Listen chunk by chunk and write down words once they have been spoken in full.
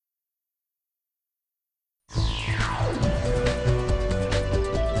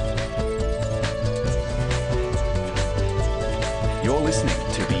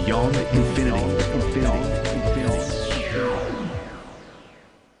Beyond Infinity.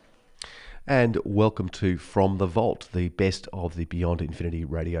 And welcome to From the Vault, the best of the Beyond Infinity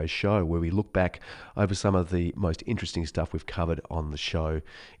radio show, where we look back over some of the most interesting stuff we've covered on the show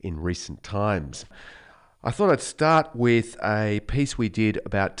in recent times. I thought I'd start with a piece we did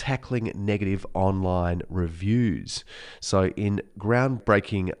about tackling negative online reviews. So in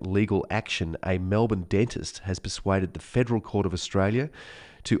groundbreaking legal action, a Melbourne dentist has persuaded the Federal Court of Australia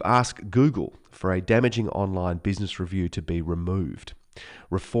to ask Google for a damaging online business review to be removed.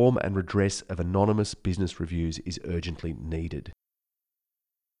 Reform and redress of anonymous business reviews is urgently needed.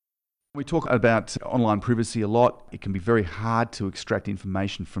 We talk about online privacy a lot. It can be very hard to extract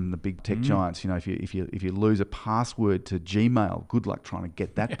information from the big tech giants. You know, if you lose a password to Gmail, good luck trying to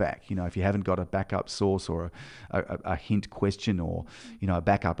get that back. You know, if you haven't got a backup source or a hint question or a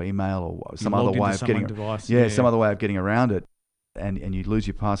backup email or some other way of getting some other way of getting around it, and you lose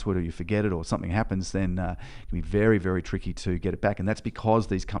your password or you forget it or something happens, then it can be very, very tricky to get it back. And that's because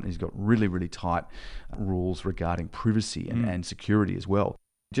these companies got really, really tight rules regarding privacy and security as well.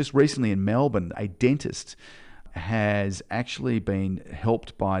 Just recently in Melbourne, a dentist has actually been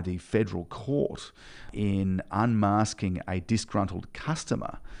helped by the federal court in unmasking a disgruntled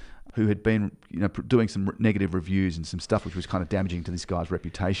customer who had been doing some negative reviews and some stuff which was kind of damaging to this guy's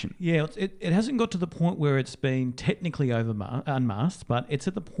reputation. Yeah, it hasn't got to the point where it's been technically unmasked, but it's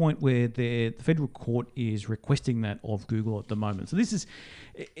at the point where the federal court is requesting that of Google at the moment. So this is,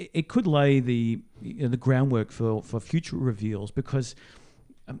 it could lay the groundwork for future reveals because.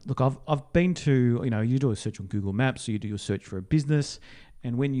 Look, I've been to, you do a search on Google Maps, so you do a search for a business,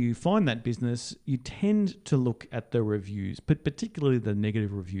 and when you find that business, you tend to look at the reviews, but particularly the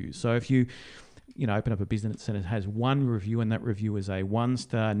negative reviews. So if you open up a business and it has one review and that review is a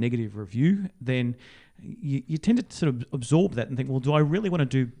 1-star negative review, then you tend to sort of absorb that and think, well, do I really want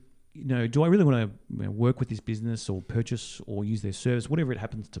to work with this business or purchase or use their service, whatever it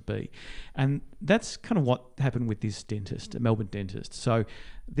happens to be? And that's kind of what happened with this dentist, a Melbourne dentist. So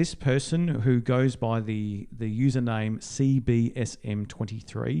this person who goes by the username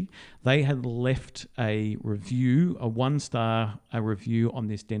CBSM23, they had left a review, a 1-star review on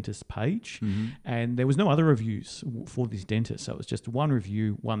this dentist's page, and there was no other reviews for this dentist. So it was just one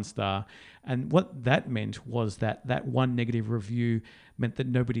review, 1 star. And what that meant was that one negative review meant that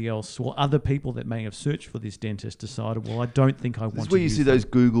nobody else or other people that may have searched for this dentist decided, well, I don't think I want to use. This is where you see those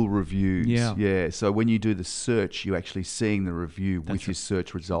Google reviews. Yeah. So when you do the search, you're actually seeing the review with your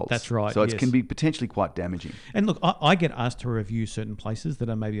search results. That's right. So it can be potentially quite damaging. And look, I get asked to review certain places that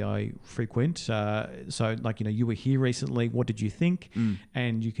I frequent. So like, you were here recently. What did you think?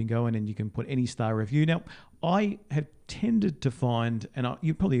 And you can go in and you can put any star review. Now, I have tended to find, and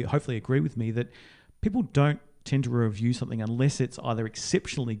you probably hopefully agree with me, that people don't tend to review something unless it's either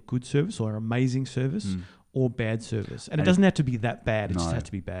exceptionally good service or amazing service or bad service. And it doesn't have to be that bad. It just has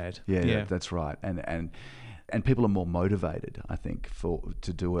to be bad. Yeah. That's right. And people are more motivated, I think,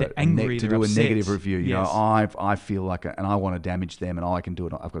 to do a negative review. Yes. I feel like, and I want to damage them, and I can do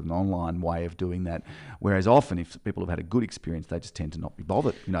it. I've got an online way of doing that. Whereas often, if people have had a good experience, they just tend to not be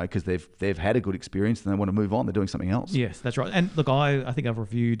bothered, because they've had a good experience and they want to move on. They're doing something else. Yes, that's right. And look, I think I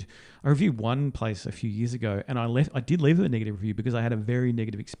reviewed one place a few years ago, and I did leave a negative review because I had a very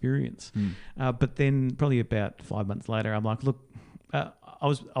negative experience. But then probably about 5 months later, I'm like, look. I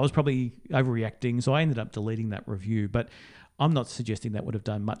was probably overreacting, so I ended up deleting that review. But I'm not suggesting that would have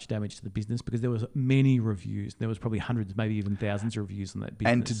done much damage to the business because there was many reviews. There was probably hundreds, maybe even thousands of reviews on that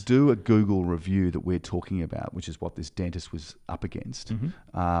business. And to do a Google review that we're talking about, which is what this dentist was up against,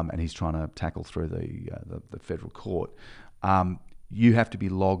 and he's trying to tackle through the federal court, you have to be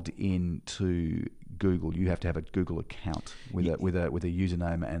logged into Google. You have to have a Google account with a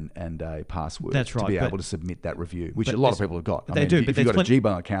username and a password. That's right, to be able to submit that review, which a lot of people have got. If you've got a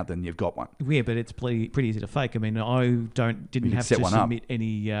Gmail account, then you've got one. Yeah, but it's pretty easy to fake. I mean, I didn't have to submit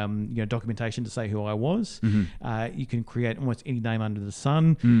any documentation to say who I was. You can create almost any name under the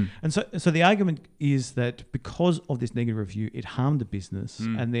sun, and so the argument is that because of this negative review, it harmed the business,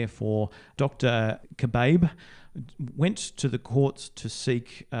 and therefore Dr. Kababe went to the courts to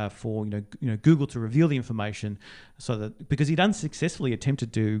seek for Google to reveal the information, so that because he'd unsuccessfully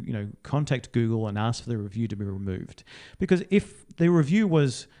attempted to contact Google and ask for the review to be removed. Because if the review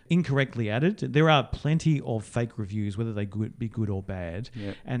was incorrectly added, there are plenty of fake reviews, whether they be good or bad.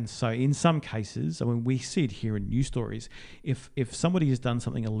 Yeah. And so in some cases, I mean, we see it here in news stories. If somebody has done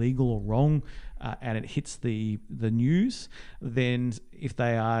something illegal or wrong and it hits the news, then if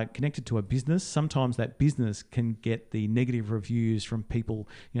they are connected to a business, sometimes that business can get the negative reviews from people,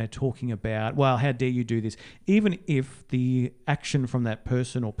 talking about, well, how dare you do this? Even if the action from that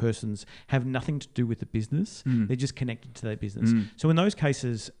person or persons have nothing to do with the business. They're just connected to their business. So in those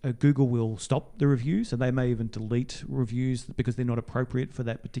cases, Google will stop the reviews, and they may even delete reviews because they're not appropriate for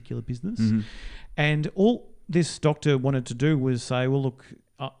that particular business. And all this doctor wanted to do was say, well, look,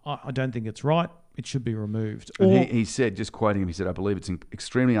 I don't think it's right. It should be removed. And he said, just quoting him, he said, I believe it's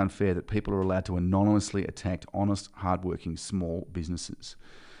extremely unfair that people are allowed to anonymously attack honest, hardworking small businesses.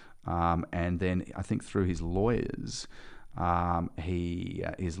 And then I think through his lawyers,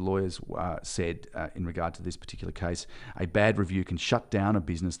 his lawyers said in regard to this particular case, a bad review can shut down a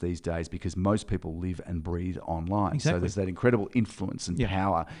business these days because most people live and breathe online. Exactly. So there's that incredible influence and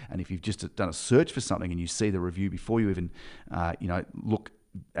power. And if you've just done a search for something and you see the review before you even, look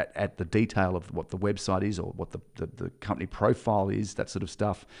at the detail of what the website is or what the company profile is, that sort of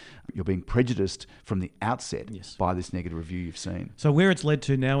stuff, you're being prejudiced from the outset by this negative review you've seen. So where it's led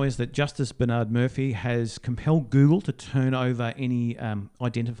to now is that Justice Bernard Murphy has compelled Google to turn over any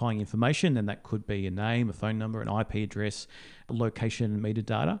identifying information, and that could be a name, a phone number, an IP address, a location, and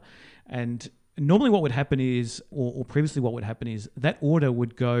metadata. And normally what would happen is, or previously what would happen is, that order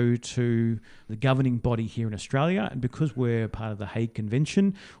would go to the governing body here in Australia, and because we're part of the Hague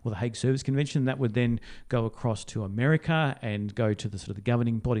Convention or the Hague Service Convention, that would then go across to America and go to the sort of the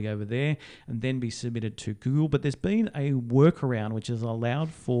governing body over there and then be submitted to Google. But there's been a workaround which has allowed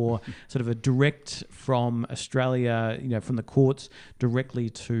for sort of a direct from Australia, from the courts directly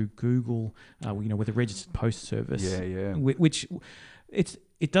to Google, with a registered post service. Which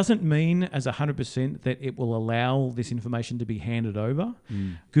it doesn't mean as 100% that it will allow this information to be handed over.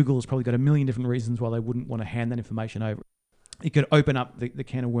 Google has probably got a million different reasons why they wouldn't want to hand that information over. It could open up the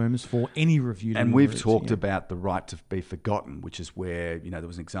can of worms for any review. And we've talked about the right to be forgotten, which is where, there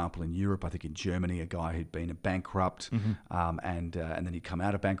was an example in Europe, I think in Germany, a guy who'd been a bankrupt and then he'd come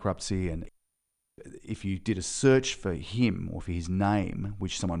out of bankruptcy, and if you did a search for him or for his name,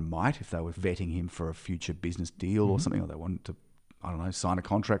 which someone might if they were vetting him for a future business deal or something, or they wanted to, sign a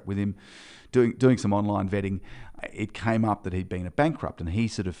contract with him, doing some online vetting, it came up that he'd been a bankrupt, and he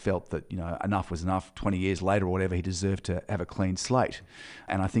sort of felt that, enough was enough. 20 years later or whatever, he deserved to have a clean slate.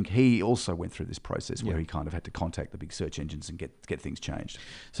 And I think he also went through this process where he kind of had to contact the big search engines and get things changed.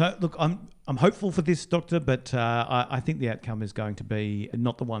 So look, I'm hopeful for this, Doctor, but I think the outcome is going to be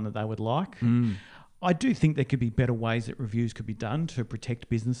not the one that they would like. I do think there could be better ways that reviews could be done to protect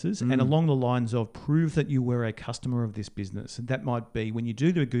businesses, and along the lines of prove that you were a customer of this business. And that might be when you do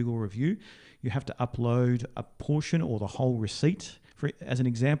a Google review, you have to upload a portion or the whole receipt, as an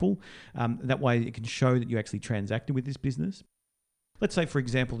example. That way it can show that you actually transacted with this business. Let's say, for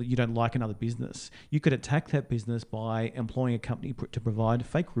example, that you don't like another business. You could attack that business by employing a company to provide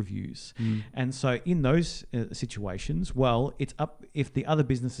fake reviews. And so in those situations, well, it's up if the other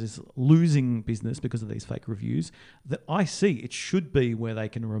business is losing business because of these fake reviews, that I see it should be where they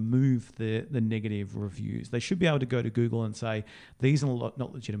can remove the negative reviews. They should be able to go to Google and say, these are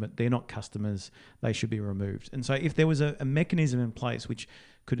not legitimate, they're not customers, they should be removed. And so if there was a mechanism in place which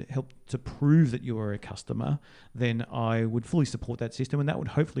could help to prove that you are a customer, then I would fully support that system, and that would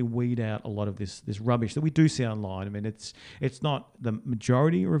hopefully weed out a lot of this rubbish that we do see online. I mean, it's not the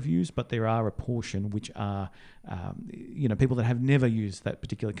majority of reviews, but there are a portion which are people that have never used that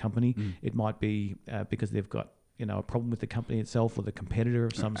particular company. It might be because they've got a problem with the company itself or the competitor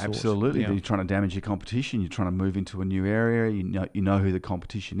of some sort. Absolutely. You're trying to damage your competition. You're trying to move into a new area. You know who the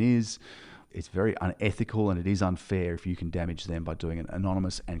competition is. It's very unethical, and it is unfair if you can damage them by doing an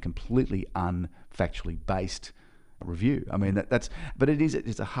anonymous and completely unfactually based review. I mean, but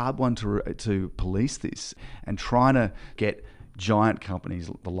it's a hard one to police this, and trying to get giant companies,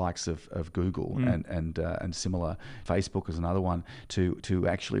 the likes of Google and similar, Facebook is another one, to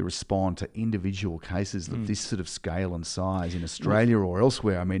actually respond to individual cases of this sort of scale and size in Australia or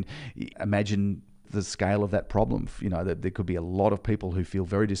elsewhere. I mean, imagine the scale of that problem. That there could be a lot of people who feel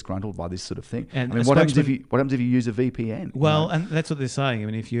very disgruntled by this sort of thing. And what happens if you use a VPN? Well, and that's what they're saying. I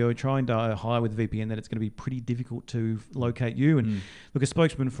mean, if you're trying to hire with VPN, then it's going to be pretty difficult to locate you. And look, a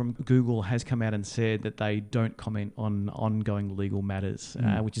spokesman from Google has come out and said that they don't comment on ongoing legal matters,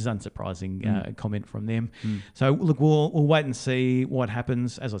 which is unsurprising comment from them. So look, we'll wait and see what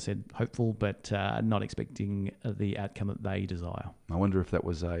happens. As I said, hopeful, but not expecting the outcome that they desire. I wonder if that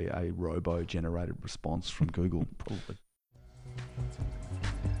was a robo-generated response from Google. Probably.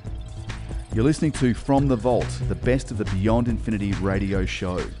 You're listening to From the Vault, the best of the Beyond Infinity radio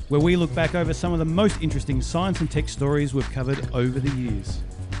show, where we look back over some of the most interesting science and tech stories we've covered over the years.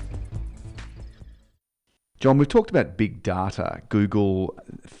 John, we've talked about big data. Google,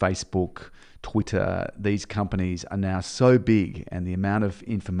 Facebook, Twitter, these companies are now so big, and the amount of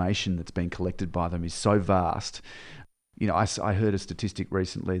information that's being collected by them is so vast. You know, I heard a statistic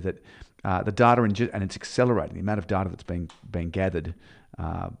recently that the data, and it's accelerating, the amount of data that's being gathered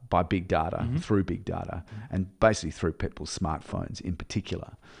by big data, through big data, and basically through people's smartphones in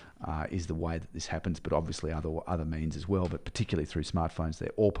particular, is the way that this happens, but obviously other means as well, but particularly through smartphones. They're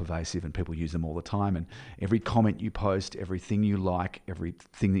all pervasive and people use them all the time, and every comment you post, everything you like,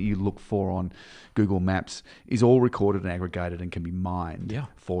 everything that you look for on Google Maps is all recorded and aggregated and can be mined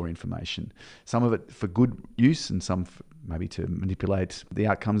for information. Some of it for good use, and some maybe to manipulate the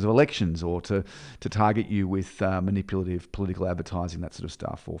outcomes of elections, or to target you with manipulative political advertising, that sort of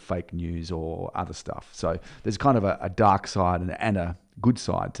stuff, or fake news or other stuff. So there's kind of a dark side and a good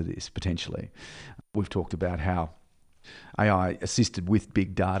side to this, potentially. We've talked about how AI assisted with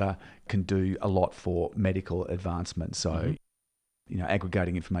big data can do a lot for medical advancement. So, you know,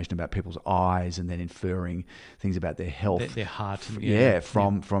 aggregating information about people's eyes and then inferring things about their health, their heart,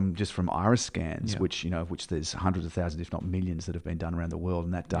 from iris scans, which there's hundreds of thousands, if not millions, that have been done around the world,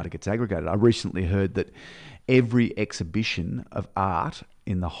 and that data gets aggregated. I recently heard that every exhibition of art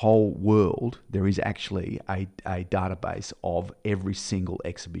in the whole world, there is actually a database of every single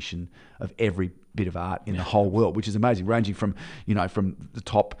exhibition of every bit of art in the whole world, which is amazing, ranging from the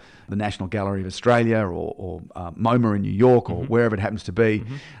top, the National Gallery of Australia, or MoMA in New York, or wherever it happens to be,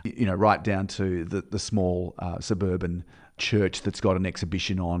 right down to the small suburban church that's got an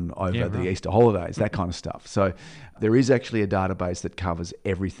exhibition on over the Easter holidays, that kind of stuff. So there is actually a database that covers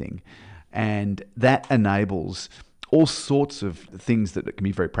everything, and that enables all sorts of things that can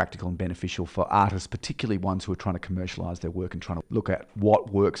be very practical and beneficial for artists, particularly ones who are trying to commercialize their work and trying to look at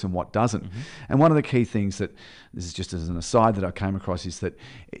what works and what doesn't. And one of the key things that, this is just as an aside that I came across, is that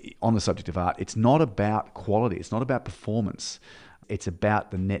on the subject of art, it's not about quality, it's not about performance, it's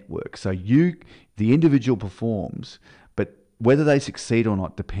about the network. So the individual performs, but whether they succeed or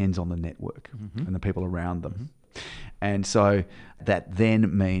not depends on the network and the people around them. And so that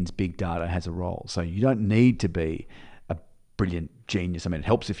then means big data has a role. So you don't need to be a brilliant genius. I mean, it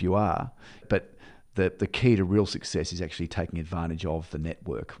helps if you are, but the key to real success is actually taking advantage of the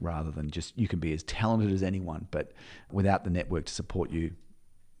network, rather than just, you can be as talented as anyone, but without the network to support you,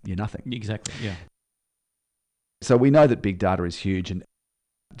 you're nothing. Exactly, yeah. So we know that big data is huge, and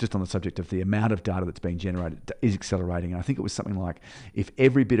just on the subject of the amount of data that's being generated is accelerating. And I think it was something like, if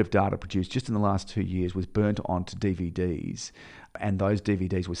every bit of data produced just in the last 2 years was burnt onto DVDs, and those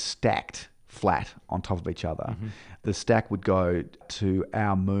DVDs were stacked flat on top of each other, the stack would go to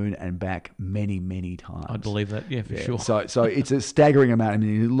our moon and back many, many times. I'd believe that, for sure. So it's a staggering amount. I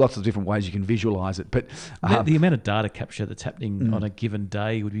mean, lots of different ways you can visualize it, but the amount of data capture that's happening on a given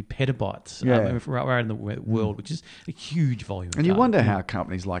day would be petabytes right in the world, which is a huge volume. And you wonder how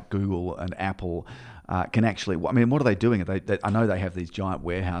companies like Google and Apple can actually, I mean, what are they doing? I know they have these giant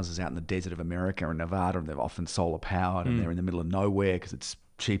warehouses out in the desert of America and Nevada, and they're often solar powered, and they're in the middle of nowhere because it's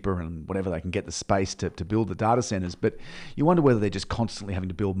cheaper and whatever, they can get the space to build the data centers. But you wonder whether they're just constantly having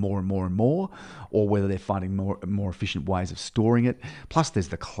to build more and more and more, or whether they're finding more efficient ways of storing it. Plus there's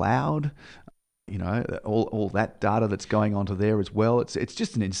the cloud, all that data that's going onto there as well. It's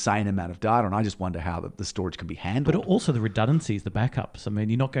just an insane amount of data, and I just wonder how the storage can be handled. But also the redundancies, the backups. I mean,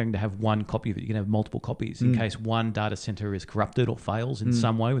 you're not going to have one copy of it. You can have multiple copies in case one data center is corrupted or fails in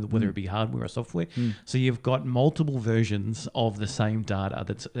some way, whether it be hardware or software. So you've got multiple versions of the same data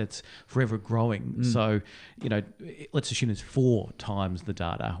that's forever growing. So, let's assume it's 4 times the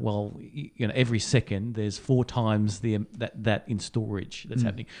data. Well, every second there's 4 times that in storage that's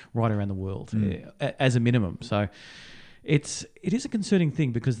happening right around the world. As a minimum. So it is a concerning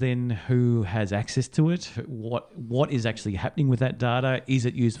thing, because then who has access to it? What is actually happening with that data? Is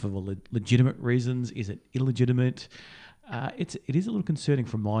it used for legitimate reasons? Is it illegitimate? It is a little concerning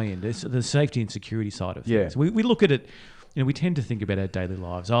from my end. It's the safety and security side of things. We look at it, we tend to think about our daily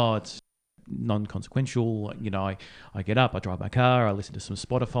lives. It's non-consequential. I get up, I drive my car, I listen to some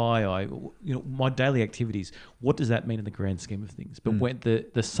Spotify, my daily activities. What does that mean in the grand scheme of things? But when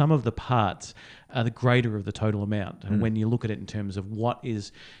the sum of the parts are the greater of the total amount, and when you look at it in terms of what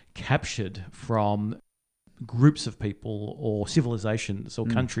is captured from groups of people or civilizations or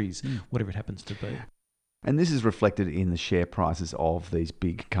countries, whatever it happens to be. And this is reflected in the share prices of these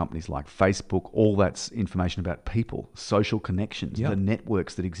big companies like Facebook. All that's information about people, social connections, the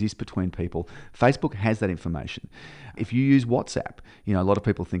networks that exist between people. Facebook has that information. If you use WhatsApp, a lot of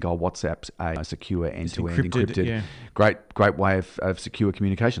people think, WhatsApp's a secure end-to-end encrypted, great way of secure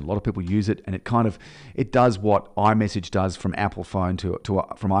communication. A lot of people use it, and it does what iMessage does from Apple phone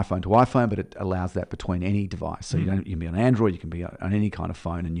from iPhone to iPhone, but it allows that between any device. So you can be on Android, you can be on any kind of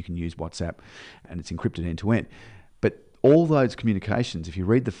phone, and you can use WhatsApp, and it's encrypted end to end. But all those communications, if you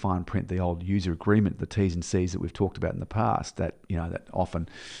read the fine print, the old user agreement, the T's and C's that we've talked about in the past, that often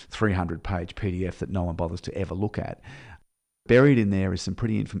 300-page PDF that no one bothers to ever look at, buried in there is some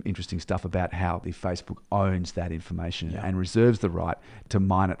pretty interesting stuff about how the Facebook owns that information and reserves the right to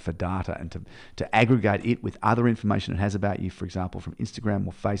mine it for data and to aggregate it with other information it has about you, for example, from Instagram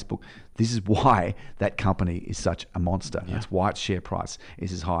or Facebook. This is why that company is such a monster. That's why its share price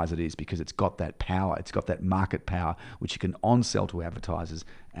is as high as it is, because it's got that power. It's got that market power, which you can on-sell to advertisers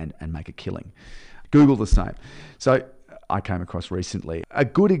and make a killing. Google the same. So I came across recently a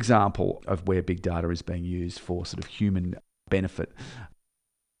good example of where big data is being used for sort of human benefit.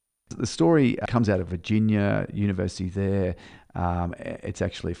 The story comes out of Virginia University there. It's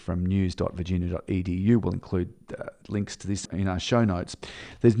actually from news.virginia.edu. We'll include links to this in our show notes.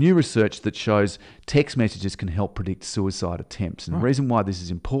 There's new research that shows text messages can help predict suicide attempts. And the reason why this is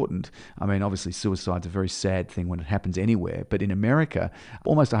important, obviously suicide's a very sad thing when it happens anywhere, but in America,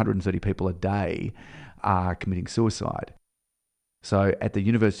 almost 130 people a day are committing suicide. So at the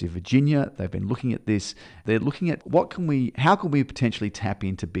University of Virginia, they've been looking at this. They're looking at how can we potentially tap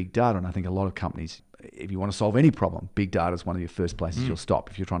into big data? And I think a lot of companies, if you want to solve any problem, big data is one of your first places you'll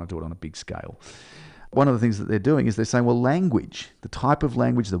stop if you're trying to do it on a big scale. One of the things that they're doing is they're saying, well, language, the type of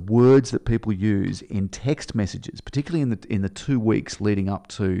language, the words that people use in text messages, particularly in the 2 weeks leading up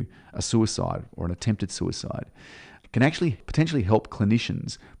to a suicide or an attempted suicide, can actually potentially help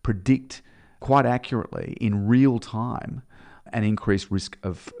clinicians predict quite accurately in real time an increased risk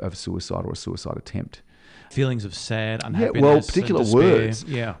of suicide or a suicide attempt. Feelings of sad, unhappiness, particular and words.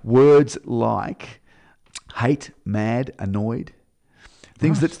 Yeah. Words like hate, mad, annoyed.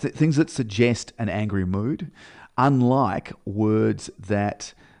 Things that suggest an angry mood, unlike words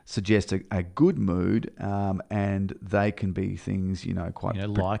that suggest a good mood, and they can be things, quite...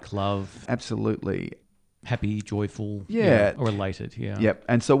 like love. Absolutely. Happy, joyful, or elated, Yep.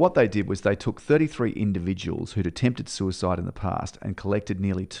 And so what they did was they took 33 individuals who'd attempted suicide in the past and collected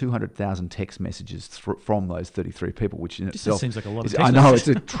nearly 200,000 text messages from those 33 people, which in itself seems like a lot of text I know, messages.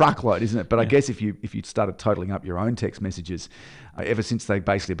 it's a truckload, isn't it? But I guess if you started totaling up your own text messages, ever since they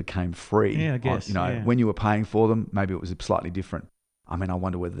basically became free, I guess, when you were paying for them, maybe it was slightly different. I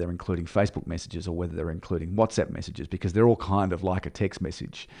wonder whether they're including Facebook messages or whether they're including WhatsApp messages, because they're all kind of like a text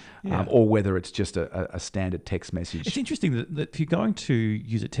message, or whether it's just a standard text message. It's interesting that if you're going to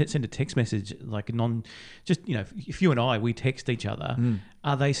use send a text message like if you and I, we text each other,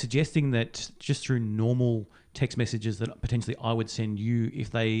 are they suggesting that just through normal text messages that potentially I would send you,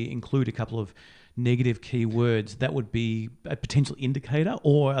 if they include a couple of negative keywords, that would be a potential indicator?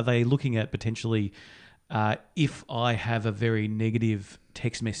 Or are they looking at potentially... if I have a very negative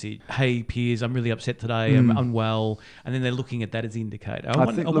text message, hey Piers, I'm really upset today, I'm unwell, and then they're looking at that as the indicator. I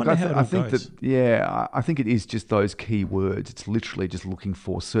think it is just those key words. It's literally just looking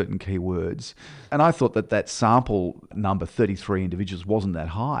for certain key words. And I thought that sample number, 33 individuals, wasn't that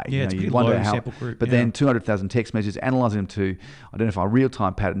high. Yeah, it's a pretty low sample group. But then 200,000 text messages, analysing them to identify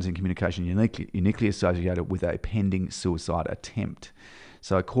real-time patterns in communication uniquely associated with a pending suicide attempt.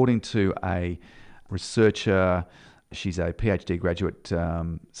 So according to a researcher, she's a PhD graduate,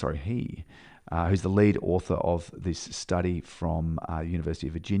 who's the lead author of this study from University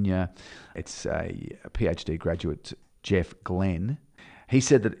of Virginia. It's a PhD graduate, Jeff Glenn. He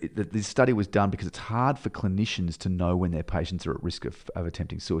said that this study was done because it's hard for clinicians to know when their patients are at risk of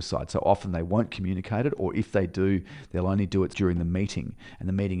attempting suicide. So often they won't communicate it, or if they do, they'll only do it during the meeting. And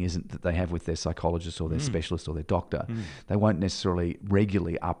the meeting isn't that they have with their psychologist or their specialist or their doctor. They won't necessarily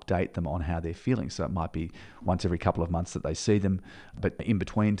regularly update them on how they're feeling. So it might be once every couple of months that they see them, but in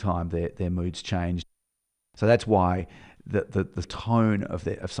between time, their moods change. So that's why the tone of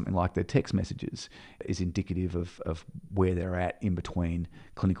something like their text messages is indicative of where they're at in between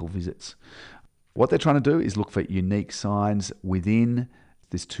clinical visits. What they're trying to do is look for unique signs within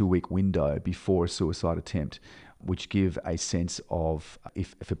this 2-week window before a suicide attempt. which give a sense of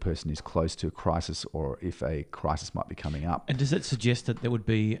if a person is close to a crisis or if a crisis might be coming up. And does that suggest that there would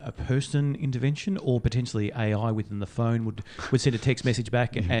be a person intervention, or potentially AI within the phone would send a text message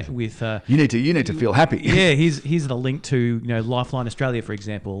back with You need to feel happy. Yeah, here's the link to Lifeline Australia, for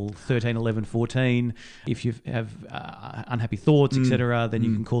example, 13 11 14. If you have unhappy thoughts, etc., then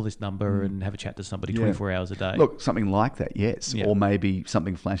you can call this number and have a chat to somebody 24 hours a day. Look, something like that, yes. Yeah. Or maybe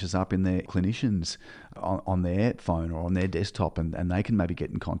something flashes up in their clinicians on their phone or on their desktop, and they can maybe get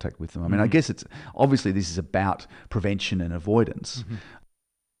in contact with them. I mean, I guess it's obviously this is about prevention and avoidance.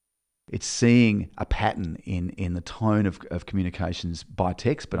 It's seeing a pattern in the tone of communications by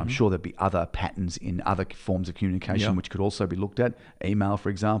text, but I'm sure there'd be other patterns in other forms of communication which could also be looked at. Email, for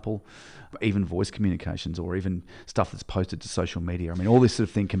example, even voice communications, or even stuff that's posted to social media. I mean, all this sort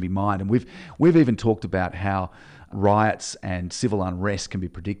of thing can be mined. And we've even talked about how riots and civil unrest can be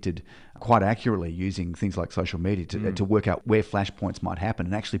predicted quite accurately using things like social media to work out where flashpoints might happen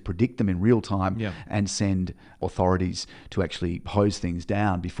and actually predict them in real time and send authorities to actually hose things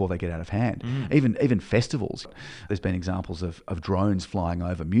down before they get out of hand. Even festivals. There's been examples of drones flying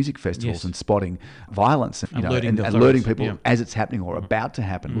over music festivals and spotting violence and alerting people as it's happening or about to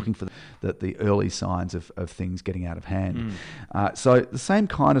happen, looking for the early signs of things getting out of hand. So the same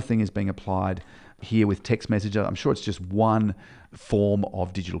kind of thing is being applied here with text messenger. I'm sure it's just one form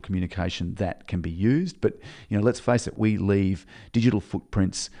of digital communication that can be used, but let's face it, we leave digital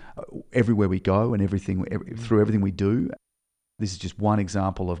footprints everywhere we go and through everything we do. This is just one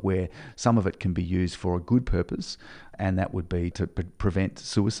example of where some of it can be used for a good purpose, and that would be to prevent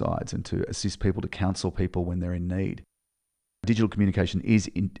suicides and to assist people, to counsel people when they're in need. Digital communication is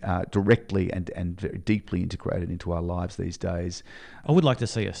directly and very deeply integrated into our lives these days. I would like to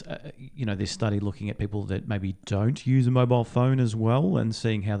see us, this study looking at people that maybe don't use a mobile phone as well, and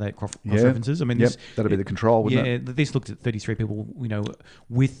seeing how that cross references. I mean, that'd be the control, wouldn't it? Yeah, this looked at 33 people,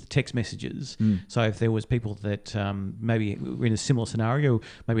 with text messages. So if there was people that maybe were in a similar scenario,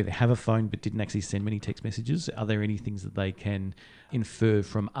 maybe they have a phone but didn't actually send many text messages, are there any things that they can infer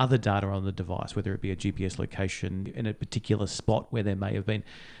from other data on the device, whether it be a GPS location in a particular spot where there may have been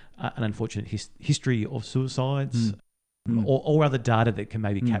an unfortunate history of suicides, or other data that can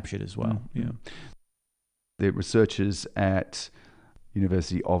maybe be captured as well. The researchers at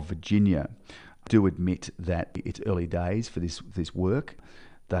University of Virginia do admit that it's early days for this work.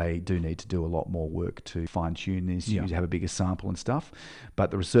 They do need to do a lot more work to fine-tune this, to have a bigger sample and stuff.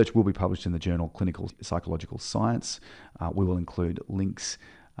 But the research will be published in the journal Clinical Psychological Science. We will include links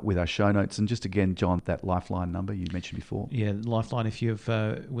with our show notes. And just again, John, that Lifeline number you mentioned before. Yeah, Lifeline, if you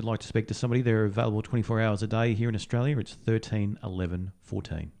would like to speak to somebody, they're available 24 hours a day here in Australia. It's 13 11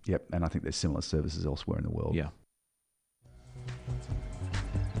 14. Yep, and I think there's similar services elsewhere in the world. Yeah.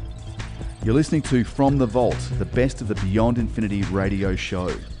 You're listening to From the Vault, the best of the Beyond Infinity radio show,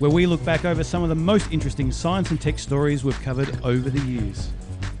 where we look back over some of the most interesting science and tech stories we've covered over the years.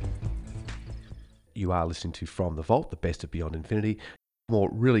 You are listening to From the Vault, the best of Beyond Infinity. More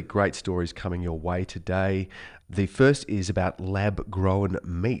really great stories coming your way today. The first is about lab-grown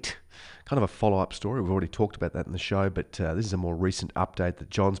meat. Kind of a follow-up story. We've already talked about that in the show, but this is a more recent update that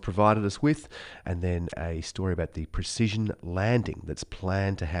John's provided us with. And then a story about the precision landing that's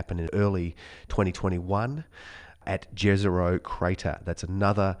planned to happen in early 2021 at Jezero Crater. That's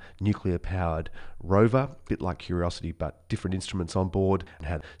another nuclear-powered rover, a bit like Curiosity, but different instruments on board and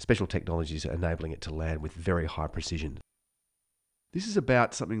have special technologies enabling it to land with very high precision. This is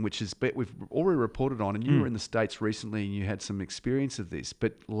about something which we've already reported on, and you were in the States recently and you had some experience of this,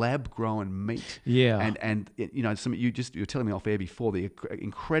 but lab-grown meat. Yeah. And you were telling me off air before the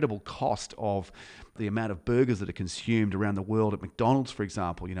incredible cost of the amount of burgers that are consumed around the world at McDonald's, for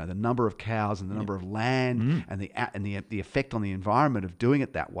example. The number of cows and the number of land and the effect on the environment of doing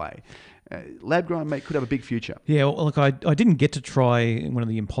it that way. Lab-grown meat could have a big future. Yeah, well, look, I didn't get to try one of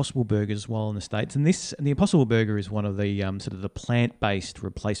the Impossible Burgers while in the States, and the Impossible Burger is one of the sort of the plant-based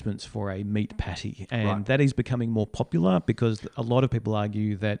replacements for a meat patty, and that is becoming more popular because a lot of people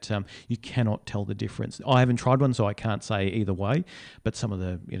argue that you cannot tell the difference. I haven't tried one, so I can't say either way, but some of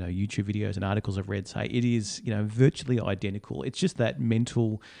the YouTube videos and articles I've read say it is virtually identical. It's just that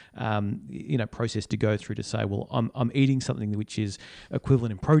mental process to go through to say, well, I'm eating something which is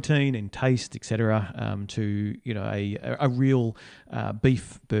equivalent in protein and taste, etc., to a real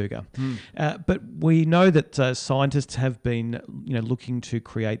beef burger. But we know that scientists have been looking to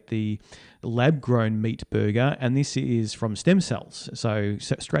create the lab-grown meat burger, and this is from stem cells. So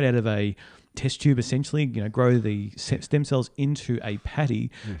straight out of a test tube essentially, grow the stem cells into a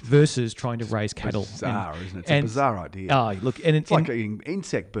patty versus trying to raise cattle. Bizarre, isn't it? It's a bizarre idea. Oh, look, and it's like eating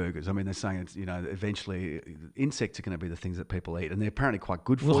insect burgers. I mean, they're saying it's, eventually insects are going to be the things that people eat, and they're apparently quite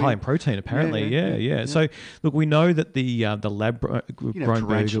good for you. High in protein, apparently. Yeah. So, look, we know that the lab-grown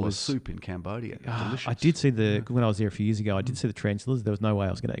burger was soup in Cambodia. Delicious. I did see when I was there a few years ago. I did see the tarantulas. There was no way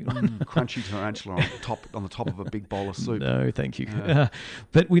I was going to eat one. Crunchy tarantula on the top of a big bowl of soup. No, thank you.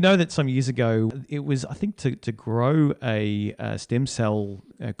 But we know that some years ago, it was, I think, to grow a stem cell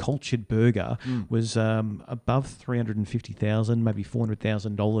cultured burger was above $350,000, maybe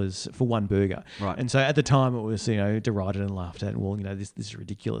 $400,000 for one burger. Right. And so at the time, it was derided and laughed at. Well, this is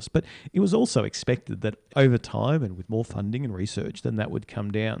ridiculous. But it was also expected that over time and with more funding and research, then that would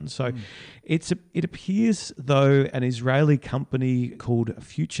come down. So it appears, though, an Israeli company called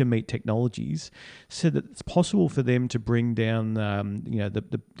Future Meat Technologies said that it's possible for them to bring down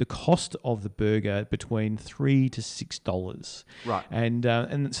the cost of the burger between $3 to $6. Right.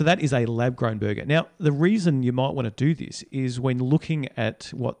 And so that is a lab-grown burger. Now, the reason you might want to do this is when looking at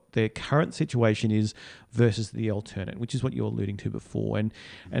what their current situation is versus the alternate, which is what you were alluding to before. And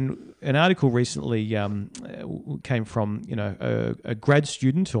an article recently came from a grad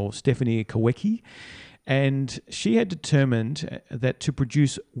student, or Stephanie Kowecki, and she had determined that to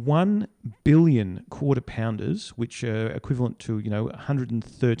produce 1 billion quarter pounders, which are equivalent to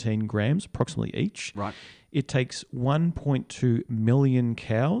 113 grams approximately each, right, it takes 1.2 million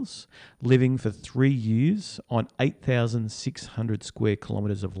cows living for 3 years on 8,600 square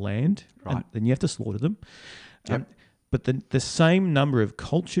kilometres of land. Right. And then you have to slaughter them. Yep. But the same number of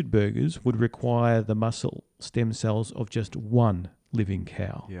cultured burgers would require the muscle stem cells of just one living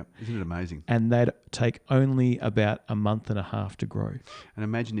cow. Yeah, isn't it amazing? And they'd take only about a month and a half to grow. And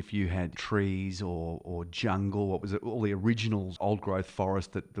imagine if you had trees or jungle, what was it, all the original old growth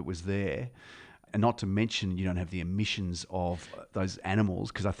forest that was there. And not to mention, you don't have the emissions of those animals,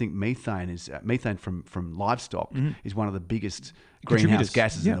 because I think methane from livestock is one of the biggest greenhouse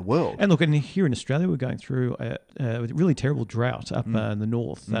gases in the world. And look, and here in Australia, we're going through a really terrible drought up in the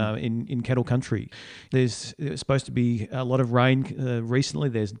north, in cattle country. There's supposed to be a lot of rain recently.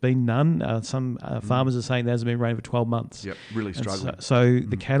 There's been none. Some farmers are saying there hasn't been rain for 12 months. Yep, really struggling. So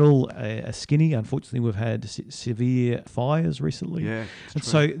the cattle are skinny. Unfortunately, we've had severe fires recently. Yeah, and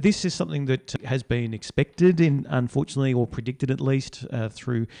so this is something that has been expected, unfortunately, or predicted at least,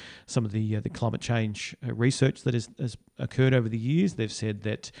 through some of the climate change research that has occurred over the years. They've said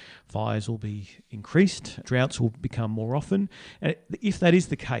that fires will be increased, droughts will become more often. And if that is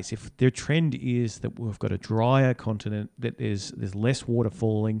the case, if their trend is that we've got a drier continent, that there's less water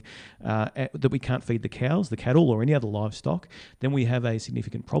falling, that we can't feed the cows, the cattle, or any other livestock, then we have a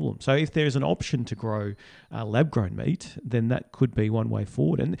significant problem. So if there's an option to grow lab-grown meat, then that could be one way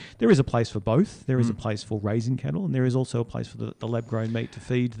forward. And there is a place for both. There is a place for raising cattle, and there is also a place for the lab-grown meat to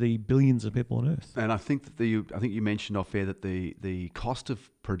feed the billions of people on Earth. And I think that you mentioned off air that the cost of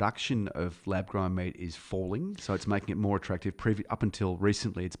production of lab-grown meat is falling, so it's making it more attractive. Up until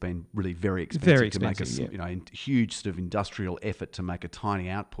recently, it's been really very expensive to make a huge sort of industrial effort to make a tiny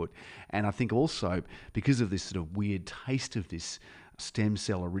output. And I think also because of this sort of weird taste of this stem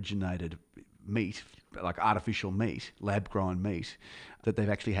cell originated meat, like artificial meat, lab-grown meat, that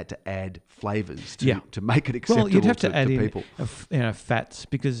they've actually had to add flavours to make it acceptable you'd have to add people. in fats,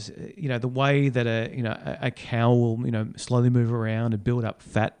 because the way that a cow will slowly move around and build up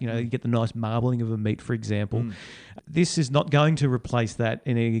fat, you get the nice marbling of a meat, for example. This is not going to replace that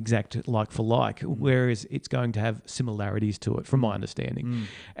in an exact like for like, whereas it's going to have similarities to it, from my understanding.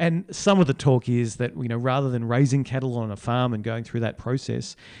 And some of the talk is that rather than raising cattle on a farm and going through that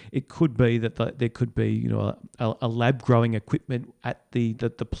process, it could be that there could be a lab growing equipment at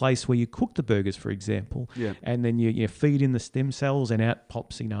the place where you cook the burgers, for example, and then you feed in the stem cells, and out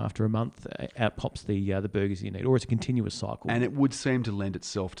pops after a month out pops the burgers you need, or it's a continuous cycle. And it would seem to lend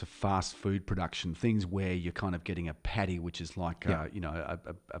itself to fast food production, things where you're kind of getting a patty, which is like a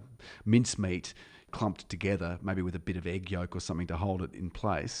mincemeat clumped together, maybe with a bit of egg yolk or something to hold it in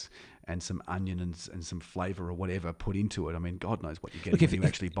place, and some onion and some flavour or whatever put into it. I mean, God knows what you're getting when you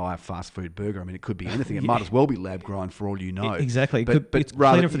actually buy a fast food burger. I mean, it could be anything. It might as well be lab grown for all you know. Exactly. But it's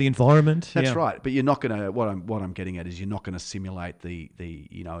cleaner for the environment. That's right. But you're not going to. What I'm getting at is you're not going to simulate the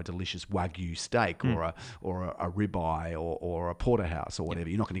a delicious Wagyu steak or a ribeye or a porterhouse or whatever.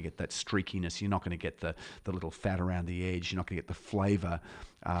 You're not going to get that streakiness. You're not going to get the little fat around the edge. You're not going to get the flavour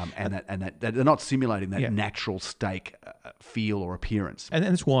and that they're not simulating that Yeah. natural steak feel or appearance. And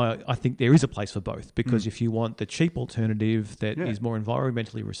that's why I think there is a place for both, because if you want the cheap alternative that is more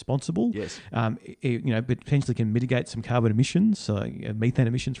environmentally responsible, Yes. Potentially can mitigate some carbon emissions, methane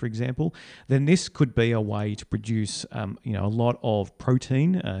emissions, for example, then this could be a way to produce, a lot of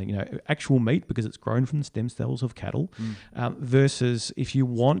protein, actual meat because it's grown from the stem cells of cattle, versus if you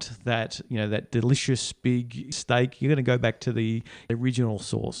want that, that delicious big steak, you're going to go back to the original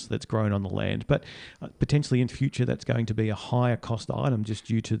source that's grown on the land. But potentially in future, that's going to be a higher cost item just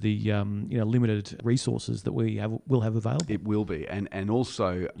due to the limited resources that will have available. It will be, and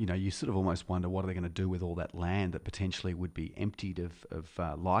also you sort of almost wonder what are they going to do with all that land that potentially would be emptied of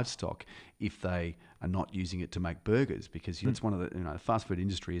livestock if they are not using it to make burgers, because it's one of the fast food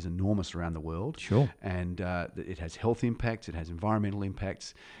industry is enormous around the world. Sure. And it has health impacts, it has environmental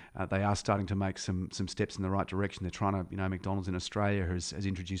impacts. They are starting to make some steps in the right direction. They're trying to, McDonald's in Australia has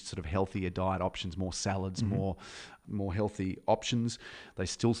introduced sort of healthier diet options, more salads, more healthy options. They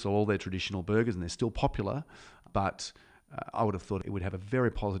still sell all their traditional burgers and they're still popular, but I would have thought it would have a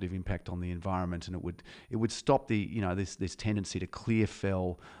very positive impact on the environment, and it would stop the this tendency to clear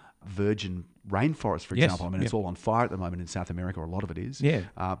fell virgin rainforest, for example. I mean, it's all on fire at the moment in South America, or a lot of it is. Yeah.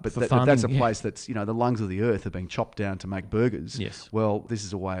 But farming, that's a place that's, the lungs of the earth are being chopped down to make burgers. Yes. Well, this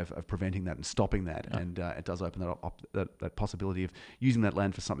is a way of preventing that and stopping that. And it does open that possibility of using that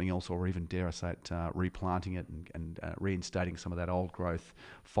land for something else, or even, dare I say it, replanting it and reinstating some of that old growth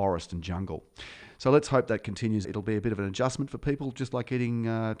forest and jungle. So let's hope that continues. It'll be a bit of an adjustment for people, just like eating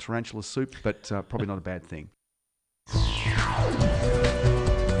tarantula soup, but probably not a bad thing.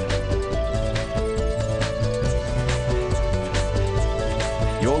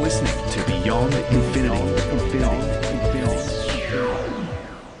 You're listening to Beyond Infinity.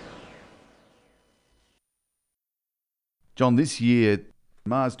 John, this year,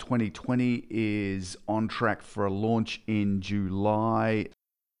 Mars 2020 is on track for a launch in July.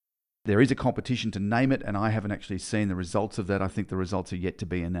 There is a competition to name it, and I haven't actually seen the results of that. I think the results are yet to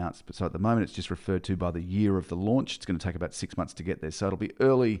be announced. But so at the moment, it's just referred to by the year of the launch. It's going to take about 6 months to get there. So it'll be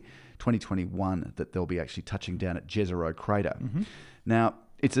early 2021 that they'll be actually touching down at Jezero Crater. Now,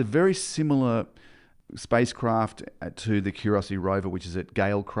 it's a very similar spacecraft to the Curiosity rover, which is at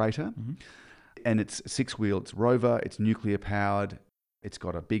Gale Crater. And it's six-wheeled. It's rover. It's nuclear-powered. It's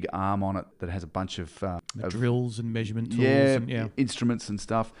got a big arm on it that has a bunch of drills and measurement tools. Instruments and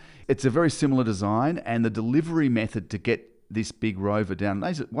stuff. It's a very similar design, and the delivery method to get this big rover down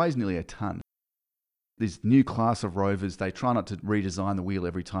weighs nearly a ton. This new class of rovers, they try not to redesign the wheel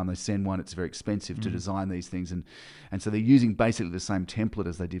every time they send one. It's very expensive to design these things. And so they're using basically the same template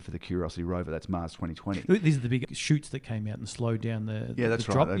as they did for the Curiosity rover. That's Mars 2020. These are the big chutes that came out and slowed down the that's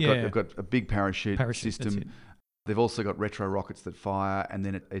drop. right. They've got a big parachute system. They've also got retro rockets that fire, and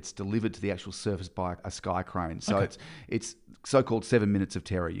then it's delivered to the actual surface by a sky crane. So it's so-called 7 minutes of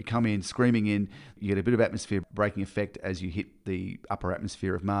terror. You come in, screaming in, you get a bit of atmosphere braking effect as you hit the upper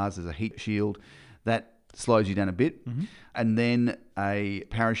atmosphere of Mars. There's a heat shield. That slows you down a bit. And then a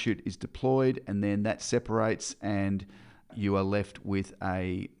parachute is deployed, and then that separates, and you are left with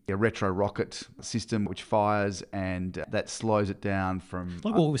a retro rocket system which fires, and that slows it down from...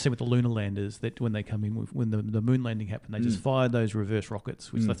 Like what we see with the lunar landers, that when they come in, when the moon landing happened, they just fired those reverse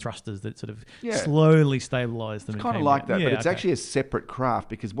rockets, which are the thrusters that sort of slowly stabilise them. It's kind of like that, but it's actually a separate craft,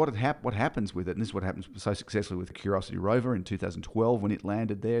 because what happens with it, and this is what happened so successfully with the Curiosity rover in 2012 when it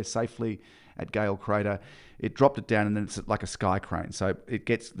landed there safely at Gale Crater, it dropped it down, and then it's like a sky crane. So it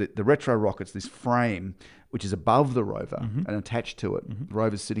gets the retro rockets, this frame, which is above the rover and attached to it. The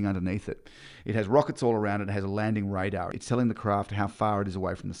rover's sitting underneath it. It has rockets all around it. It has a landing radar. It's telling the craft how far it is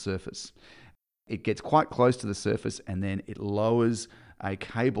away from the surface. It gets quite close to the surface, and then it lowers a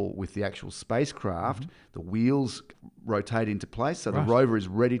cable with the actual spacecraft. The wheels rotate into place, so the rover is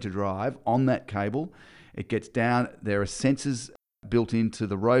ready to drive on that cable. It gets down. There are sensors built into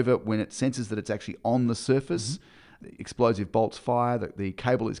the rover. When it senses that it's actually on the surface, explosive bolts fire, the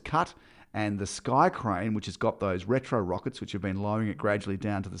cable is cut, and the sky crane, which has got those retro rockets, which have been lowering it gradually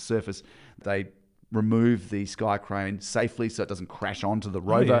down to the surface, they remove the sky crane safely so it doesn't crash onto the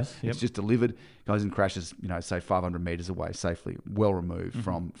rover. It's just delivered, goes and crashes, say 500 meters away safely, well removed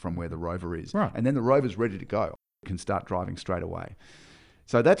from where the rover is. And then the rover's ready to go. It can start driving straight away.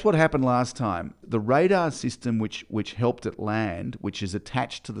 So that's what happened last time. The radar system which helped it land, which is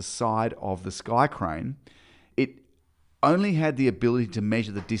attached to the side of the sky crane, it only had the ability to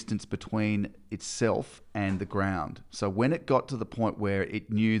measure the distance between itself and the ground. So when it got to the point where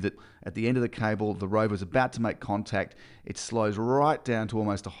it knew that at the end of the cable, the rover was about to make contact, it slows right down to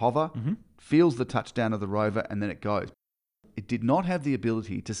almost a hover, feels the touchdown of the rover, and then it goes. It did not have the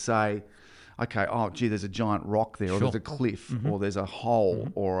ability to say, okay, oh, gee, there's a giant rock there, or there's a cliff, or there's a hole,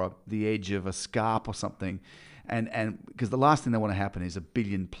 or the edge of a scarp or something. And because the last thing they want to happen is $1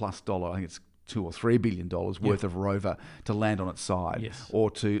 billion+, I think it's $2 or $3 billion worth of rover to land on its side, or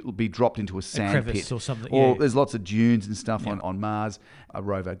to be dropped into a sand pit or something. Or there's lots of dunes and stuff on Mars. A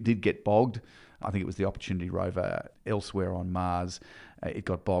rover did get bogged. I think it was the Opportunity rover elsewhere on Mars. It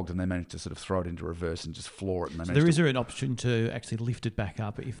got bogged, and they managed to sort of throw it into reverse and just floor it. And so is there an option to actually lift it back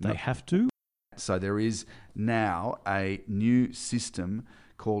up if they have to? So there is now a new system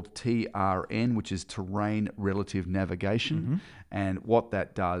called TRN, which is Terrain Relative Navigation. And what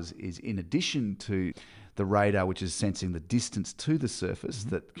that does is, in addition to the radar, which is sensing the distance to the surface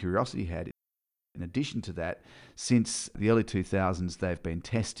that Curiosity had, in addition to that, since the early 2000s, they've been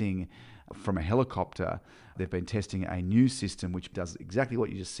testing from a helicopter. They've been testing a new system which does exactly what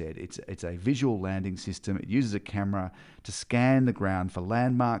you just said. It's a visual landing system. It uses a camera to scan the ground for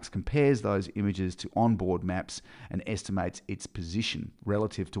landmarks, compares those images to onboard maps, and estimates its position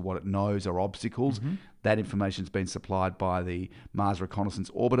relative to what it knows are obstacles. That information has been supplied by the Mars Reconnaissance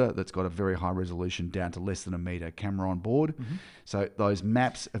Orbiter that's got a very high resolution down to less than a metre camera on board. So those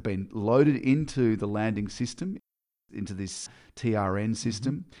maps have been loaded into the landing system, into this TRN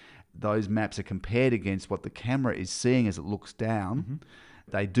system. Those maps are compared against what the camera is seeing as it looks down.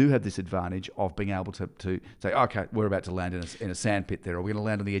 They do have this advantage of being able to say, okay, we're about to land in a sand pit there, or we're going to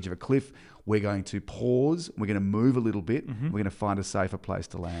land on the edge of a cliff. We're going to pause. We're going to move a little bit. We're going to find a safer place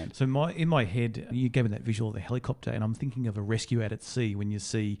to land. So in my head, you gave me that visual of the helicopter, and I'm thinking of a rescue out at sea when you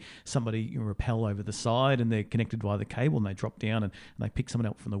see somebody rappel over the side and they're connected by the cable and they drop down and they pick someone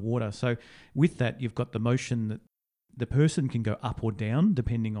up from the water. So with that, you've got the motion that the person can go up or down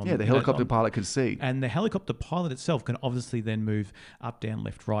depending on... Yeah, the helicopter pilot can see. And the helicopter pilot itself can obviously then move up, down,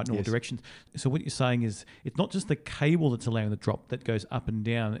 left, right in all directions. So what you're saying is it's not just the cable that's allowing the drop that goes up and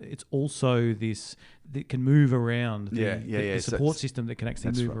down. It's also this that can move around. The support system that can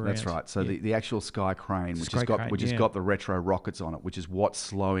actually move around. That's right. So the actual Sky Crane, which has got the retro rockets on it, which is what's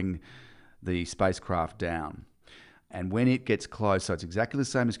slowing the spacecraft down. And when it gets close, so it's exactly the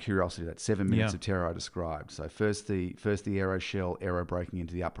same as Curiosity, that 7 minutes of terror I described. So first the aeroshell, aero braking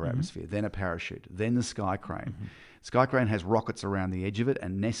into the upper atmosphere, then a parachute, then the Sky Crane. Sky Crane has rockets around the edge of it,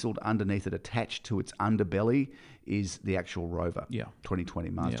 and nestled underneath it, attached to its underbelly, is the actual rover, 2020,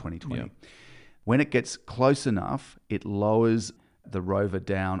 Mars 2020. When it gets close enough, it lowers the rover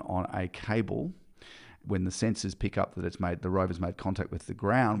down on a cable. When the sensors pick up that the rover's made contact with the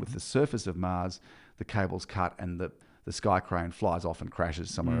ground, with the surface of Mars, the cable's cut and the Sky Crane flies off and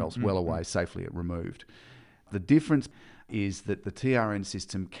crashes somewhere else, well away, safely removed. The difference is that the TRN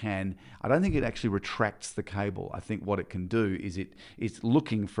system I don't think it actually retracts the cable. I think what it can do is it's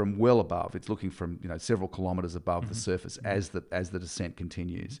looking from well above. It's looking from several kilometres above the surface as the descent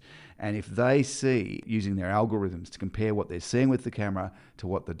continues. And if they see, using their algorithms to compare what they're seeing with the camera to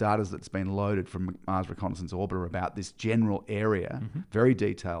what the data that's been loaded from Mars Reconnaissance Orbiter about this general area, very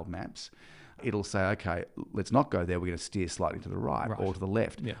detailed maps, it'll say, okay, let's not go there. We're going to steer slightly to the right or to the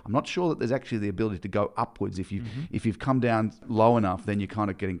left. Yeah. I'm not sure that there's actually the ability to go upwards. If you've come down low enough, then you're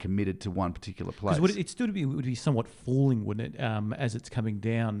kind of getting committed to one particular place. Because it would be somewhat falling, wouldn't it, as it's coming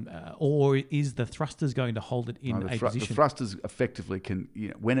down? Or is the thrusters going to hold it in a position? The thrusters effectively can,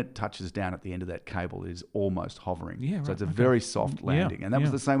 when it touches down at the end of that cable, it is almost hovering. Yeah, right. So it's a very soft landing. And that was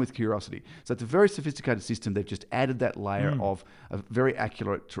the same with Curiosity. So it's a very sophisticated system. They've just added that layer of very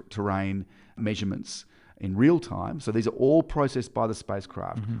accurate terrain measurements in real time. So these are all processed by the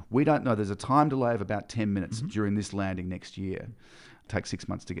spacecraft. We don't know. There's a time delay of about 10 minutes during this landing next year. It takes 6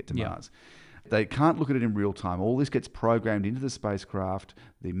 months to get to Mars. They can't look at it in real time. All this gets programmed into the spacecraft.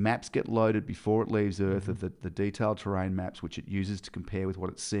 The maps get loaded before it leaves Earth, of the detailed terrain maps, which it uses to compare with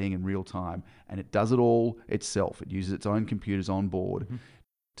what it's seeing in real time. And it does it all itself. It uses its own computers on board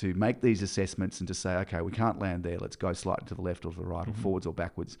to make these assessments and to say, okay, we can't land there. Let's go slightly to the left or to the right or forwards or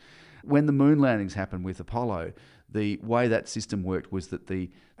backwards. When the moon landings happened with Apollo, the way that system worked was that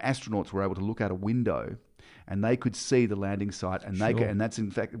the astronauts were able to look out a window and they could see the landing site, and and that's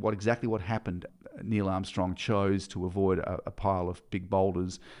in fact exactly what happened. Neil Armstrong chose to avoid a pile of big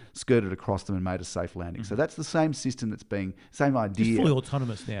boulders, skirted across them, and made a safe landing. So that's the same system same idea. It's fully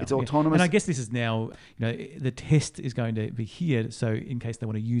autonomous now. It's autonomous. And I guess this is now, the test is going to be here, so in case they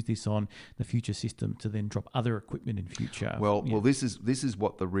want to use this on the future system to then drop other equipment in future. Well, this is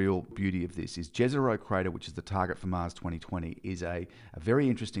what the real beauty of this is. Jezero Crater, which is the target for Mars 2020, is a very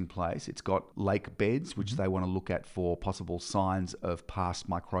interesting place. It's got lake beds, which they want to look at for possible signs of past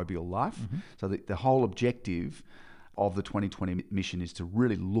microbial life. So the whole objective of the 2020 mission is to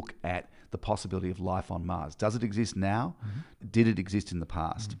really look at the possibility of life on Mars. Does it exist now? Did it exist in the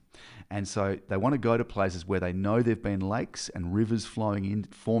past? And so they want to go to places where they know there have been lakes and rivers flowing in,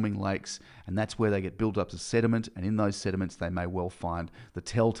 forming lakes, and that's where they get built up as sediment, and in those sediments they may well find the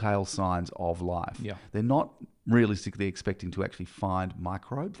telltale signs of life. Yeah. They're not realistically expecting to actually find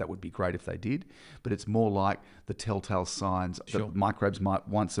microbes. That would be great if they did, but it's more like the telltale signs that microbes might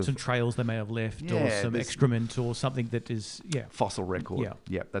once have... Some trails they may have left, or some excrement, or something that is, fossil record.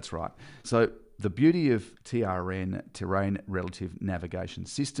 Yeah, that's right. So the beauty of TRN, Terrain Relative Navigation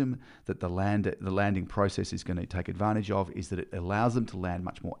System, that the landing process is going to take advantage of, is that it allows them to land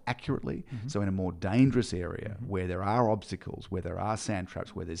much more accurately. So in a more dangerous area where there are obstacles, where there are sand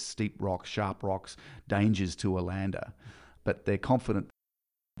traps, where there's steep rocks, sharp rocks, dangers to a lander, but they're confident.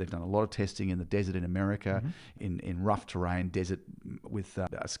 They've done a lot of testing in the desert in America, in rough terrain, desert with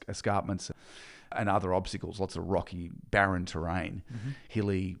escarpments and other obstacles, lots of rocky, barren terrain,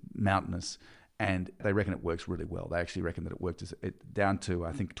 hilly, mountainous. And they reckon it works really well. They actually reckon that it worked down to,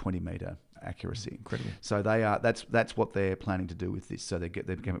 I think, 20-metre accuracy. Incredible. So they are. That's what they're planning to do with this. So they're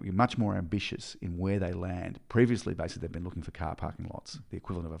going to be much more ambitious in where they land. Previously, basically, they've been looking for car parking lots, the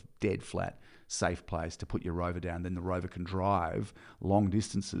equivalent of a dead flat, safe place to put your rover down. Then the rover can drive long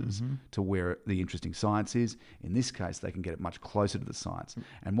distances to where the interesting science is. In this case, they can get it much closer to the science.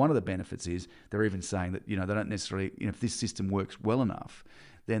 And one of the benefits is they're even saying that they don't necessarily, if this system works well enough,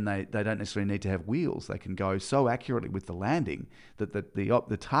 then they don't necessarily need to have wheels. They can go so accurately with the landing that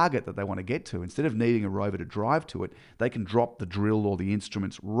the target that they want to get to, instead of needing a rover to drive to it, they can drop the drill or the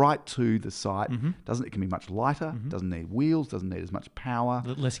instruments right to the site. It can be much lighter, doesn't need wheels, doesn't need as much power.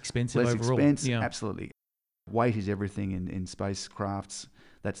 Less expensive overall. Absolutely. Weight is everything in spacecrafts.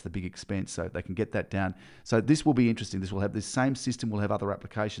 That's the big expense, so they can get that down. So this will be interesting. This same system will have other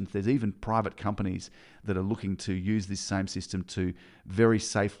applications. There's even private companies that are looking to use this same system to very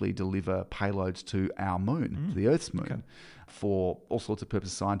safely deliver payloads to our moon, to the Earth's moon, for all sorts of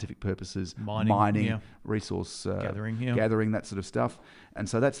purposes, scientific purposes, mining, resource gathering, that sort of stuff. And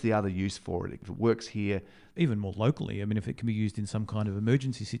so that's the other use for it. If it works here, even more locally, I mean, if it can be used in some kind of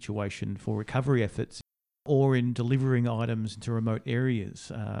emergency situation for recovery efforts, or in delivering items to remote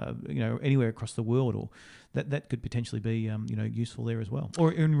areas, anywhere across the world, or that could potentially be, useful there as well.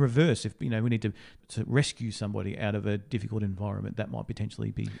 Or in reverse, if we need to rescue somebody out of a difficult environment, that might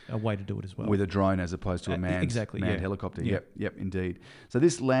potentially be a way to do it as well. With a drone as opposed to a manned helicopter. Yep, indeed. So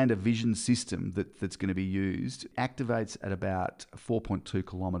this lander vision system that's going to be used activates at about 4.2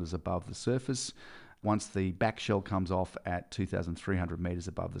 kilometres above the surface. Once the back shell comes off at 2,300 metres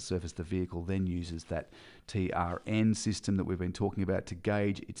above the surface, the vehicle then uses that TRN system that we've been talking about to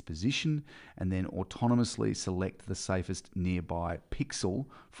gauge its position and then autonomously select the safest nearby pixel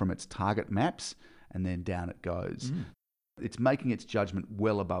from its target maps, and then down it goes. It's making its judgment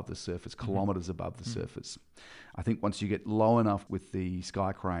well above the surface, kilometres above the surface. I think once you get low enough with the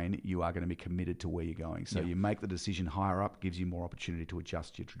sky crane, you are going to be committed to where you're going. So you make the decision higher up, gives you more opportunity to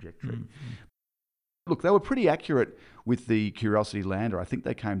adjust your trajectory. Look, they were pretty accurate with the Curiosity lander. I think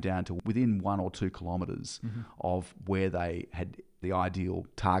they came down to within 1 or 2 kilometres of where they had the ideal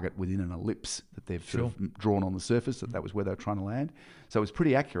target within an ellipse that they've sort of drawn on the surface, that was where they were trying to land. So it was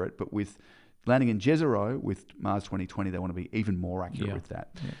pretty accurate, but with landing in Jezero with Mars 2020, they want to be even more accurate with that.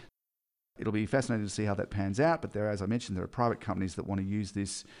 It'll be fascinating to see how that pans out, but as I mentioned, there are private companies that want to use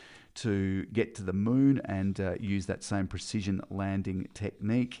this to get to the moon and use that same precision landing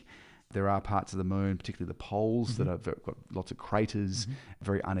technique. There are parts of the moon, particularly the poles, that have got lots of craters,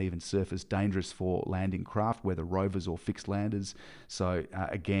 very uneven surface, dangerous for landing craft, whether rovers or fixed landers. So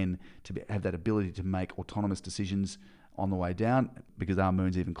again, have that ability to make autonomous decisions on the way down, because our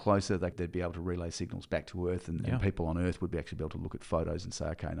moon's even closer, they'd be able to relay signals back to Earth, and people on Earth would actually be able to look at photos and say,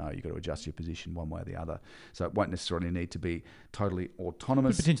 okay, no, you've got to adjust your position one way or the other. So it won't necessarily need to be totally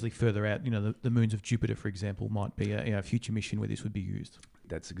autonomous. But potentially further out, the moons of Jupiter, for example, might be a future mission where this would be used.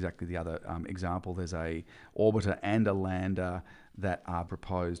 That's exactly the other example. There's a orbiter and a lander that are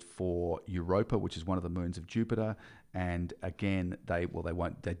proposed for Europa, which is one of the moons of Jupiter. And again, they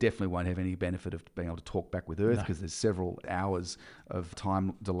definitely won't have any benefit of being able to talk back with Earth, because there's several hours of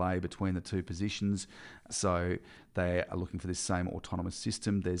time delay between the two positions. So they are looking for this same autonomous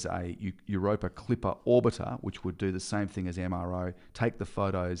system. There's a Europa Clipper orbiter, which would do the same thing as MRO, take the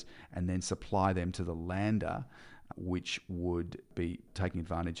photos and then supply them to the lander, which would be taking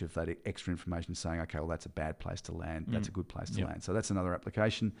advantage of that extra information, saying, okay, well, that's a bad place to land, that's a good place to land. So that's another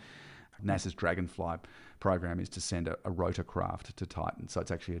application. NASA's Dragonfly program is to send a rotorcraft to Titan. So it's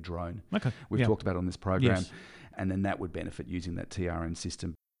actually a drone. We've talked about it on this program. And then that would benefit using that TRN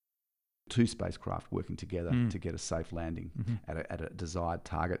system. two spacecraft working together to get a safe landing at a desired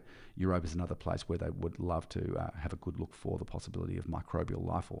target. Europa is another place where they would love to have a good look for the possibility of microbial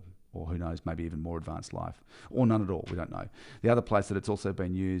life or who knows, maybe even more advanced life, or none at all, we don't know. The other place that it's also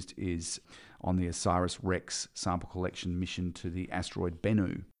been used is on the OSIRIS-REx sample collection mission to the asteroid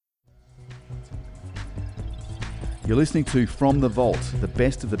Bennu. You're listening to From the Vault, the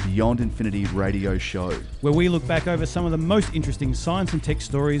best of the Beyond Infinity radio show, where we look back over some of the most interesting science and tech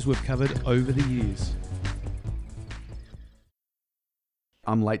stories we've covered over the years.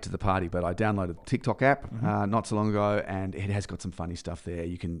 I'm late to the party, but I downloaded the TikTok app not so long ago, and it has got some funny stuff there.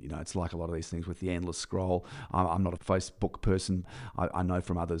 You can, it's like a lot of these things with the endless scroll. I'm not a Facebook person. I know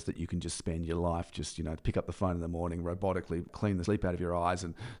from others that you can just spend your life just, pick up the phone in the morning, robotically clean the sleep out of your eyes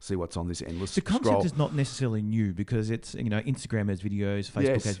and see what's on this endless scroll. The concept is not necessarily new because it's, Instagram has videos,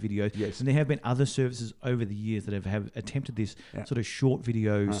 Facebook has videos, and there have been other services over the years that have attempted this sort of short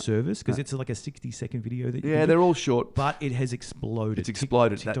video service because it's like a 60-second video that you can do. They're all short. But it has exploded. It's exploded.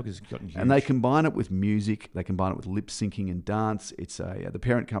 TikTok has gotten huge. And they combine it with music. They combine it with lip syncing and dance. It's the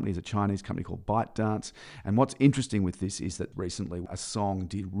parent company is a Chinese company called ByteDance. And what's interesting with this is that recently a song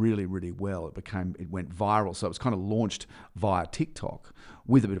did really, really well. It went viral. So it was kind of launched via TikTok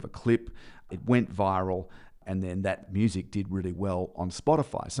with a bit of a clip. It went viral. And then that music did really well on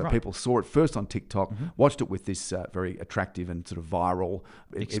Spotify. So people saw it first on TikTok, watched it with this very attractive and sort of viral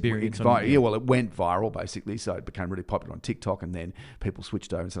experience. It went viral basically. So it became really popular on TikTok. And then people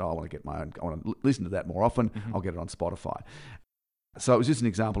switched over and said, I want to get my own, I want to listen to that more often. I'll get it on Spotify. So it was just an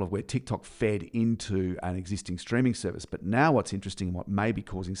example of where TikTok fed into an existing streaming service. But now what's interesting and what may be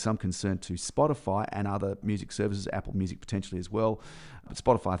causing some concern to Spotify and other music services, Apple Music potentially as well, but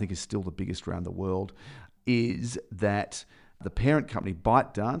Spotify I think is still the biggest around the world, is that the parent company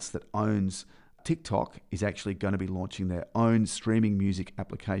ByteDance that owns TikTok is actually going to be launching their own streaming music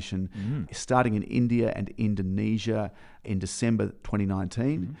application starting in India and Indonesia in December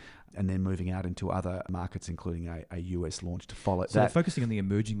 2019. And then moving out into other markets, including a US launch to follow. So they're focusing on the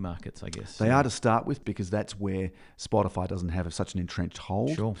emerging markets, I guess. They are to start with because that's where Spotify doesn't have such an entrenched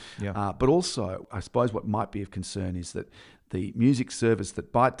hold. Sure, yeah. But also, I suppose what might be of concern is that the music service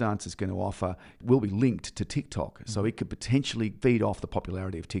that ByteDance is going to offer will be linked to TikTok. So it could potentially feed off the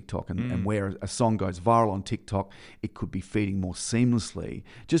popularity of TikTok. And where a song goes viral on TikTok, it could be feeding more seamlessly.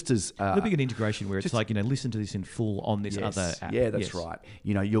 Just as... There'll be an integration where it's like, listen to this in full on this other app. Yeah, that's right.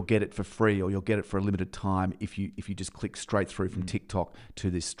 You'll get it for free or you'll get it for a limited time if you just click straight through from TikTok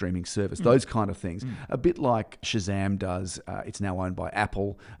to this streaming service. Those kind of things. A bit like Shazam does. It's now owned by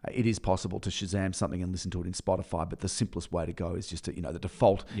Apple. It is possible to Shazam something and listen to it in Spotify, but the simplest way to go is just to, the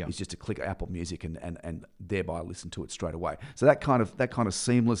default is just to click Apple Music and thereby listen to it straight away. So that kind of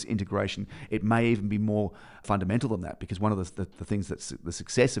seamless integration, it may even be more fundamental than that because one of the things that's the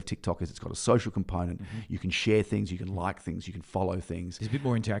success of TikTok is it's got a social component. You can share things, you can like things, you can follow things. There's a bit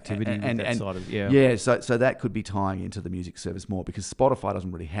more interactivity with that side of it. Yeah, so that could be tying into the music service more because Spotify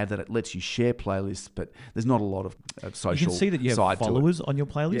doesn't really have that. It lets you share playlists, but there's not a lot of social. You can see that you have followers on your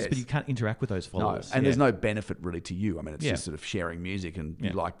playlist, but you can't interact with those followers. No, and there's no benefit really to you. I mean, it's just sort of sharing music and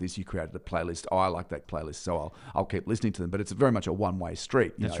you like this, you created a playlist. Oh, I like that playlist, so I'll keep listening to them. But it's very much a one-way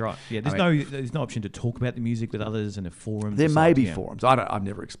street. That's right. Yeah, there's no option to talk about the music with others in a forum. There may be forums. I've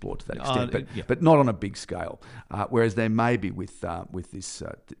never explored to that extent, but not on a big scale. Whereas there may be with this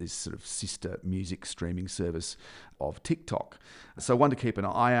sort of sister music streaming service of TikTok. So one to keep an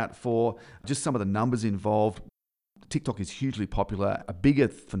eye out for. Just some of the numbers involved. TikTok is hugely popular, a bigger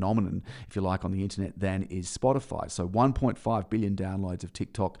phenomenon, if you like, on the internet than is Spotify. So 1.5 billion downloads of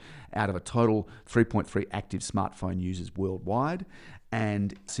TikTok out of a total 3.3 active smartphone users worldwide.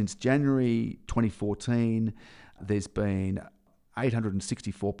 And since January 2014, there's been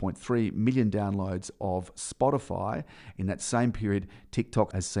 864.3 million downloads of Spotify. In that same period,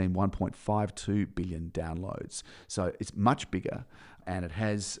 TikTok has seen 1.52 billion downloads. So it's much bigger. And it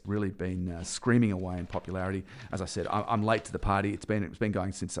has really been screaming away in popularity. As I said, I'm late to the party. It's been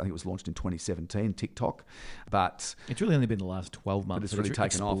going since I think it was launched in 2017, TikTok, but it's really only been the last 12 months. But it's really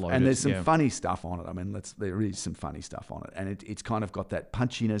taken off, and there's some funny stuff on it. I mean, there is some funny stuff on it, and it's kind of got that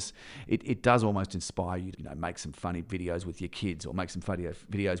punchiness. It does almost inspire you to make some funny videos with your kids or make some funny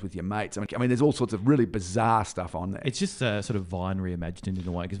videos with your mates. I mean, there's all sorts of really bizarre stuff on there. It's just sort of Vine reimagined in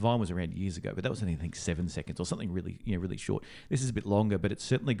a way because Vine was around years ago, but that was only I think 7 seconds or something really really short. This is a bit longer, but it's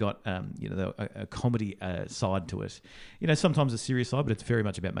certainly got a comedy side to it. Sometimes a serious side, but it's very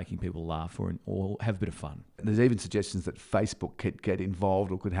much about making people laugh or have a bit of fun. There's even suggestions that Facebook could get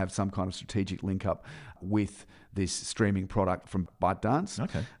involved or could have some kind of strategic link up with this streaming product from ByteDance.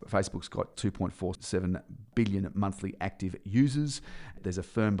 Okay. Facebook's got 2.47 billion monthly active users. There's a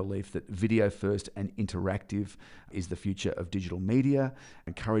firm belief that video first and interactive is the future of digital media.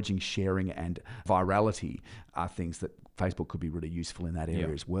 Encouraging sharing and virality are things that Facebook could be really useful in that area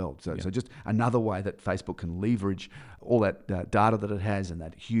as well. So just another way that Facebook can leverage all that data that it has and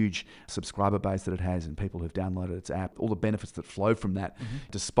that huge subscriber base that it has and people who've downloaded its app, all the benefits that flow from that,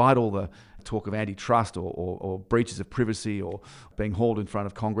 despite all the talk of antitrust or breaches of privacy or being hauled in front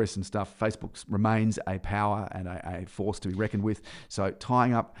of Congress and stuff. Facebook remains a power and a force to be reckoned with. So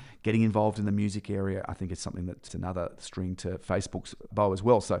tying up, getting involved in the music area, I think it's something that's another string to Facebook's bow as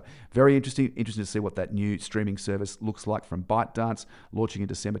well. So very interesting to see what that new streaming service looks like from ByteDance, launching in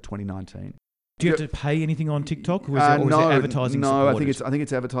December 2019. Do you have to pay anything on TikTok, or is it advertising supported? No, I think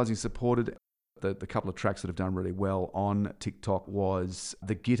it's advertising supported. The couple of tracks that have done really well on TikTok was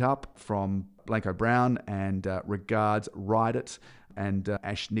The Git Up from Blanco Brown and Regards, Ride It, and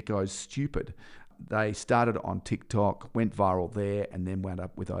Ash Nico's Stupid. They started on TikTok, went viral there, and then wound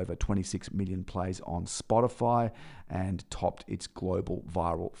up with over 26 million plays on Spotify and topped its global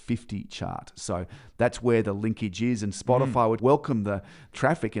viral 50 chart. So that's where the linkage is, and Spotify would welcome the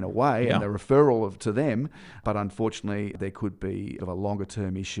traffic in a way and the referral to them, but unfortunately there could be a longer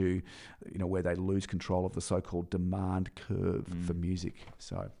term issue, where they lose control of the so-called demand curve for music.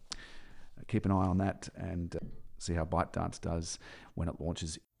 So keep an eye on that and see how ByteDance does when it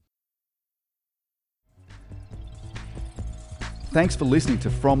launches. Thanks for listening to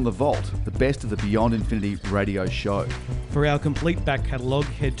From the Vault, the best of the Beyond Infinity radio show. For our complete back catalogue,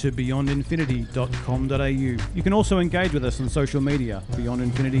 head to beyondinfinity.com.au. You can also engage with us on social media, Beyond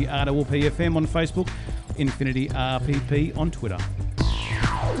Infinity RPPFM on Facebook, Infinity RPP on Twitter.